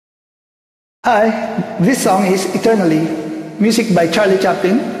Hi, this song is Eternally, music by Charlie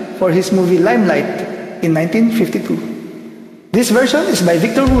Chaplin for his movie Limelight in 1952. This version is by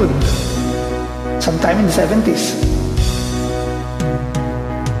Victor Wood, sometime in the 70s.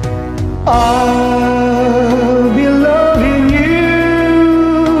 I'll be loving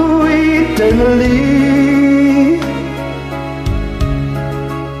you eternally,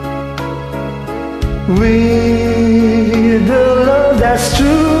 with the love that's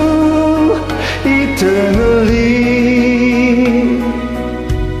true, eternally.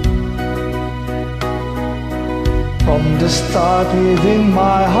 From the start within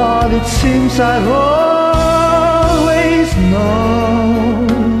my heart, it seems I've always known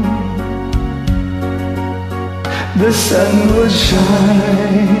the sun would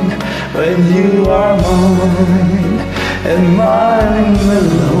shine when you are mine and mine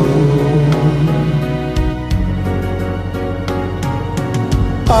alone.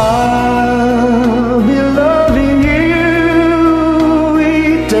 I'll be loving you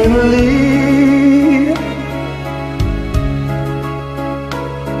eternally,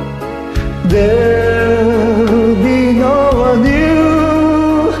 there'll be no one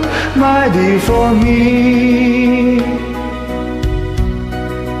new, my dear, for me.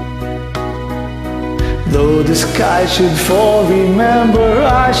 Though the sky should fall, remember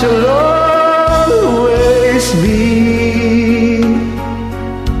I shall always be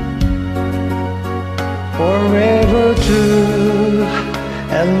forever true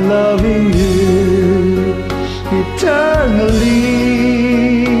and loving you eternally.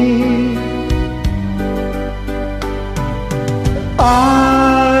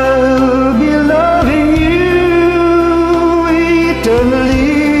 I'll be loving you eternally,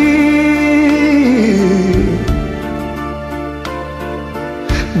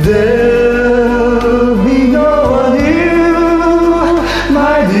 there'll be no one new,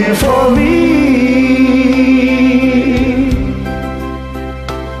 my dear, for me.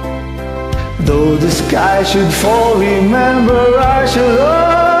 Though the sky should fall, remember I shall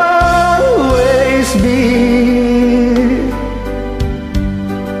always be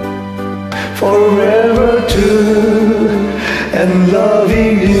forever true and love